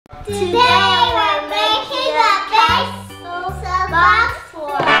Today we're making a base box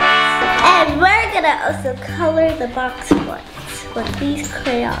fort. And we're gonna also color the box forts with these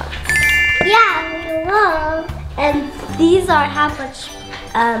crayons. Yeah, we will. And these are how much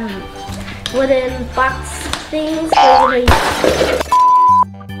wooden box things we're gonna use.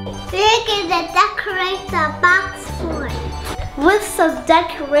 We're gonna decorate the box fort with some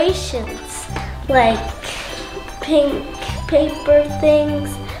decorations like pink paper things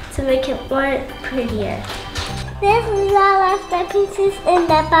to make it more prettier. This is all of the pieces in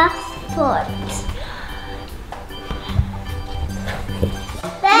the box fort.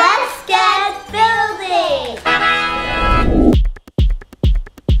 Let's get building!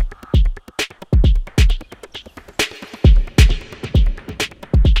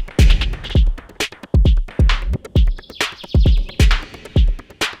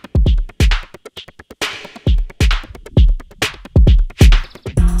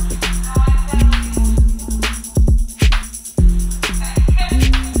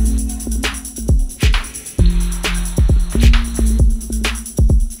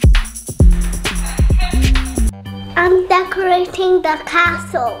 I'm decorating the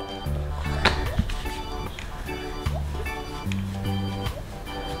castle.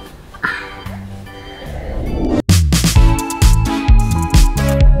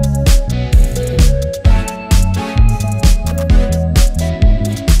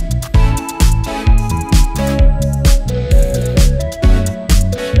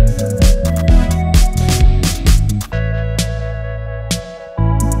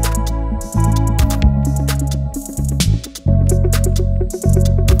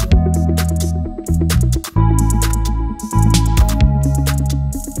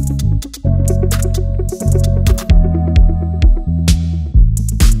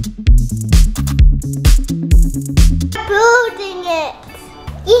 Building it.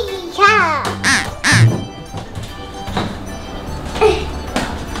 Yeah.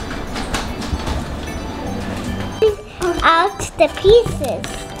 Out the pieces.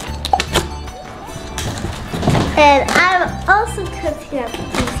 And I'm also cutting up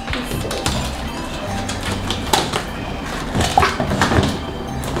these pieces.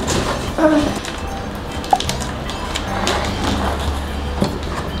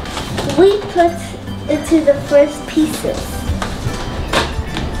 We put into the first pieces.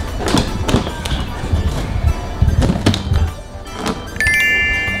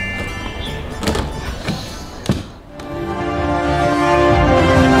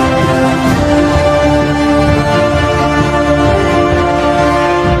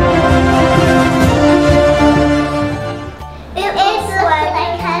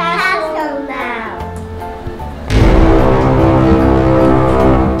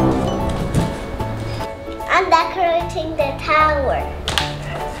 Decorating the tower.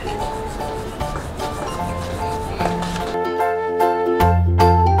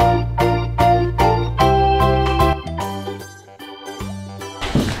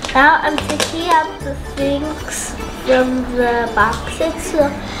 Now I'm taking out the things from the boxes so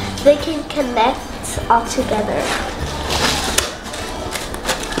they can connect all together.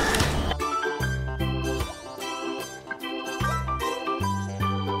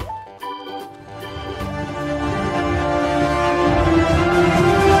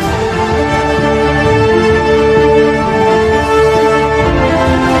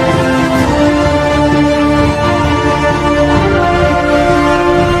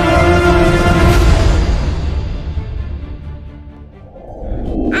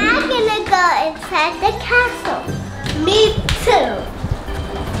 Inside the castle. Me too.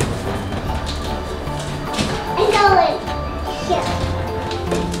 I'm going here.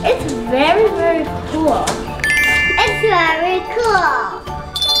 It's very, very cool. It's very cool.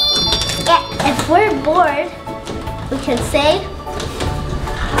 Yeah, if we're bored, we can say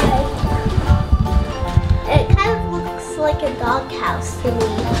hi. It kind of looks like a doghouse to me.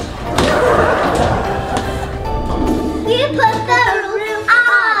 We put the roof on.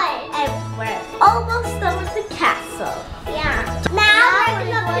 And we're almost done with the castle. Yeah. Now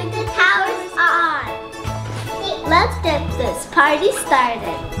we're gonna put the towers on. Let's get this party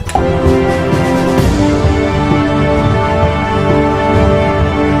started.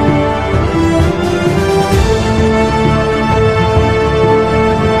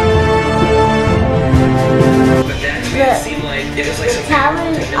 The tower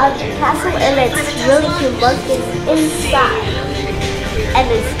of the castle and it's really humongous inside. And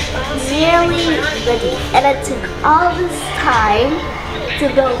it's nearly ready. And it took all this time to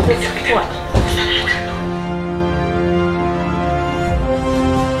build this fort.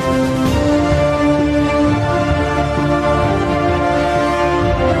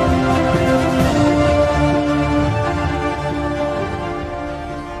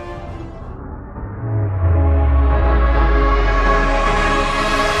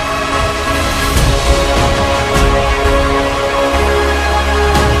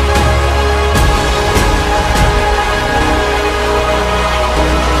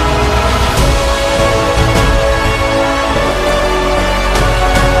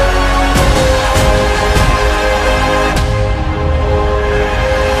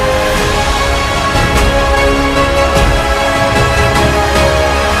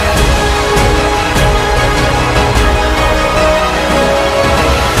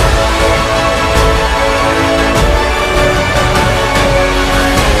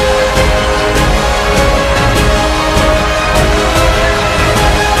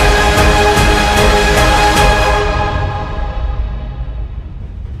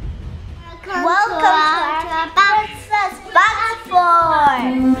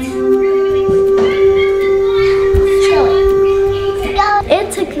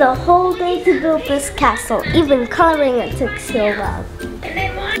 a whole day to build this castle. Even coloring it took so long.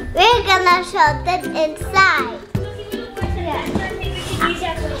 We're gonna show them inside.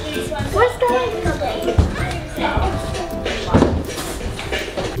 Where's the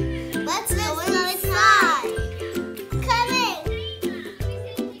Let's go inside. Coming.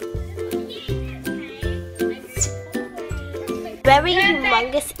 very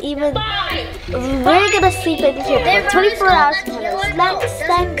humongous. Even we're gonna sleep in here for 24 hours. We have our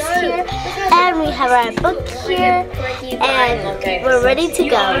snacks here, and we have our book here, and we're ready to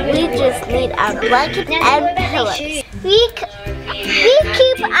go. We just need our blanket and pillows. We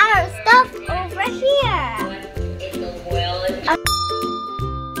keep our stuff over here.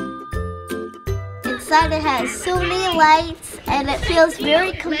 Inside it has so many lights, and it feels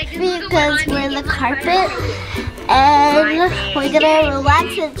very comfy because we're in the carpet. And we're gonna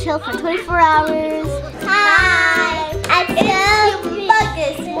relax and chill for 24 hours. Hi! It's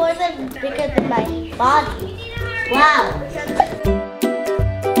humongous, more than bigger than my body. Wow.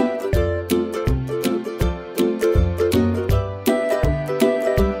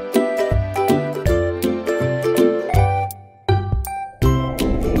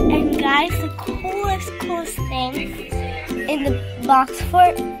 And guys, the coolest thing in the box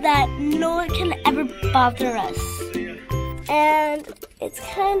fort that no one can ever bother us. And it's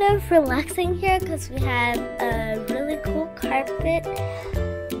kind of relaxing here because we have a really cool carpet.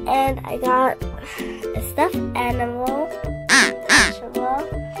 And I got a stuffed animal.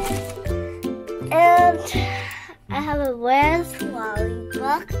 And I have a Where's Wally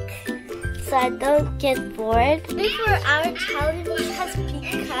book so I don't get bored. 24-hour challenge has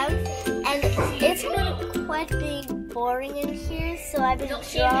become, and it's been quite being boring in here, so I've been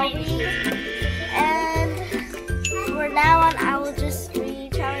drawing. And from now on, I will just be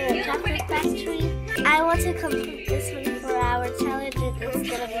trying a chocolate factory. I want to complete this 24-hour challenge, and it's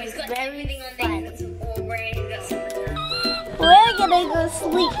gonna be very fun. We're gonna go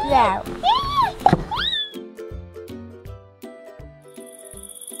sleep now.